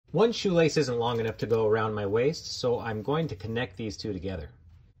One shoelace isn't long enough to go around my waist, so I'm going to connect these two together.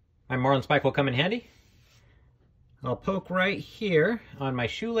 My marlin spike will come in handy. I'll poke right here on my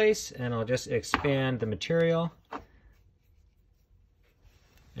shoelace and I'll just expand the material.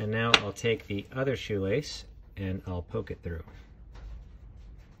 And now I'll take the other shoelace and I'll poke it through.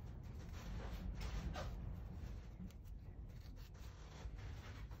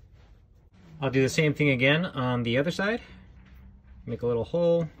 I'll do the same thing again on the other side. Make a little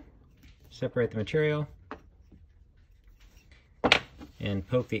hole, separate the material, and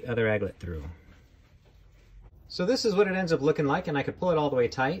poke the other aglet through. So this is what it ends up looking like, and I could pull it all the way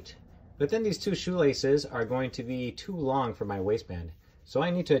tight, but then these two shoelaces are going to be too long for my waistband. So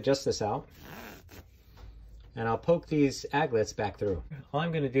I need to adjust this out, and I'll poke these aglets back through. All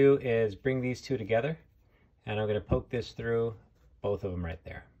I'm going to do is bring these two together, and I'm going to poke this through both of them right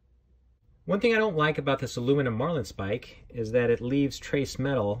there. One thing I don't like about this aluminum marlin spike is that it leaves trace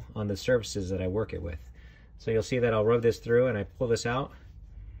metal on the surfaces that I work it with. So you'll see that I'll rub this through and I pull this out.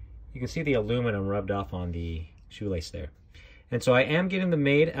 You can see the aluminum rubbed off on the shoelace there. And so I am getting them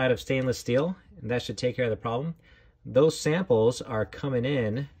made out of stainless steel, and that should take care of the problem. Those samples are coming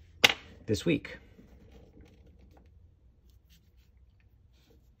in this week.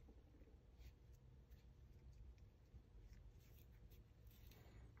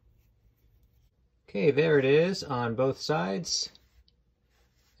 Okay, there it is on both sides.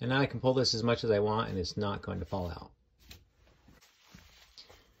 And now I can pull this as much as I want and it's not going to fall out.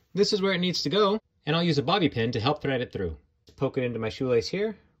 This is where it needs to go, and I'll use a bobby pin to help thread it through. Poke it into my shoelace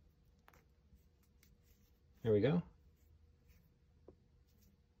here. There we go.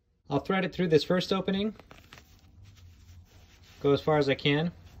 I'll thread it through this first opening. Go as far as I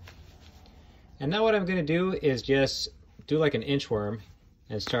can. And now what I'm going to do is just do like an inchworm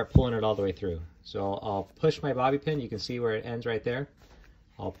and start pulling it all the way through. So I'll push my bobby pin. You can see where it ends right there.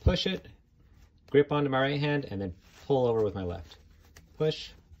 I'll push it, grip onto my right hand, and then pull over with my left. Push,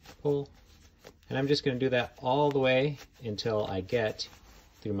 pull, and I'm just going to do that all the way until I get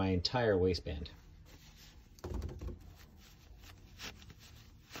through my entire waistband.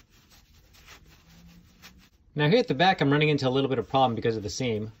 Now here at the back I'm running into a little bit of problem because of the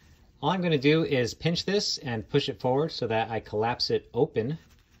seam. All I'm going to do is pinch this and push it forward so that I collapse it open,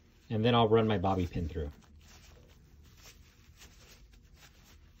 and then I'll run my bobby pin through.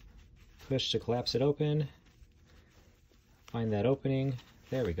 Push to collapse it open, find that opening,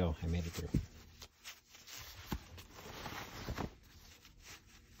 there we go, I made it through.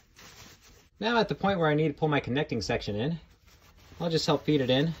 Now at the point where I need to pull my connecting section in, I'll just help feed it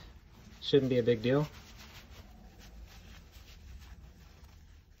in, shouldn't be a big deal.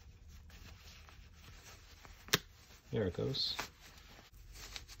 There it goes.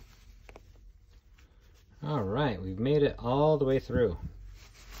 All right, we've made it all the way through.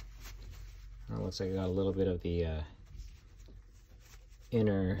 Well, looks like I got a little bit of the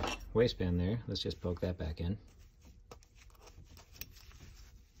inner waistband there. Let's just poke that back in.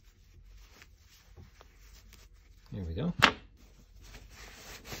 There we go.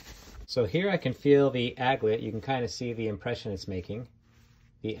 So here I can feel the aglet. You can kind of see the impression it's making.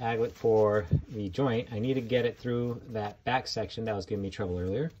 The aglet for the joint. I need to get it through that back section that was giving me trouble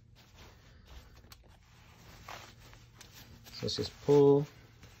earlier. So let's just pull.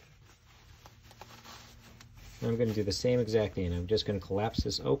 And I'm going to do the same exact thing. I'm just going to collapse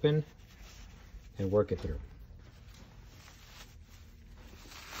this open and work it through.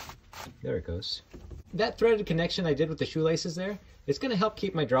 There it goes. That threaded connection I did with the shoelaces there, it's going to help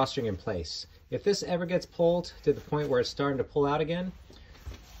keep my drawstring in place. If this ever gets pulled to the point where it's starting to pull out again,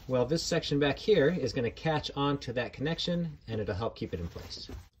 well, this section back here is going to catch on to that connection and it'll help keep it in place.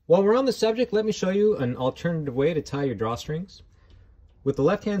 While we're on the subject, let me show you an alternative way to tie your drawstrings. With the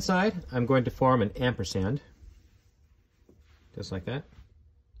left-hand side, I'm going to form an ampersand, just like that.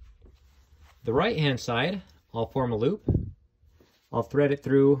 The right-hand side, I'll form a loop. I'll thread it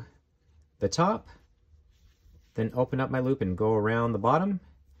through the top, then open up my loop and go around the bottom,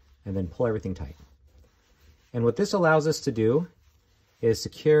 and then pull everything tight. And what this allows us to do is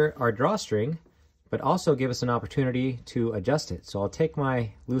secure our drawstring, but also give us an opportunity to adjust it. So I'll take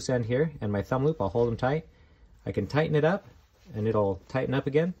my loose end here and my thumb loop, I'll hold them tight. I can tighten it up and it'll tighten up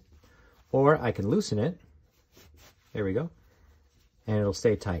again, or I can loosen it, there we go, and it'll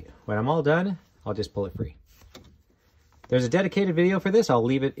stay tight. When I'm all done, I'll just pull it free. There's a dedicated video for this, I'll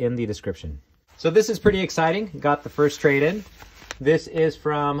leave it in the description. So this is pretty exciting, got the first trade in. This is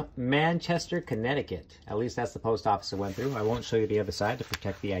from Manchester, Connecticut. At least that's the post office I went through. I won't show you the other side to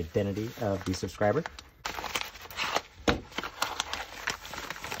protect the identity of the subscriber.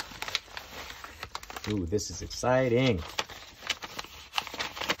 Ooh, this is exciting.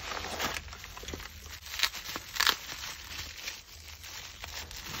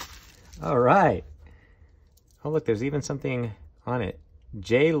 All right. Oh, look, there's even something on it.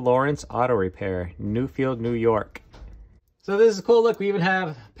 J. Lawrence Auto Repair, Newfield, New York. So this is cool. Look, we even have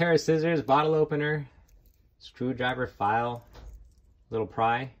a pair of scissors, bottle opener, screwdriver, file, little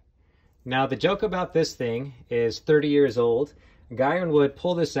pry. Now, the joke about this thing is 30 years old. GYRINE would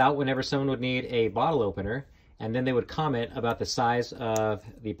pull this out whenever someone would need a bottle opener, and then they would comment about the size of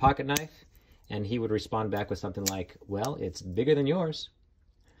the pocket knife, and he would respond back with something like, well, it's bigger than yours.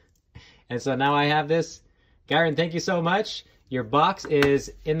 And so now I have this. GYRINE, thank you so much. Your box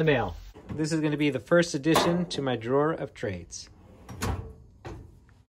is in the mail. This is going to be the first addition to my drawer of trades.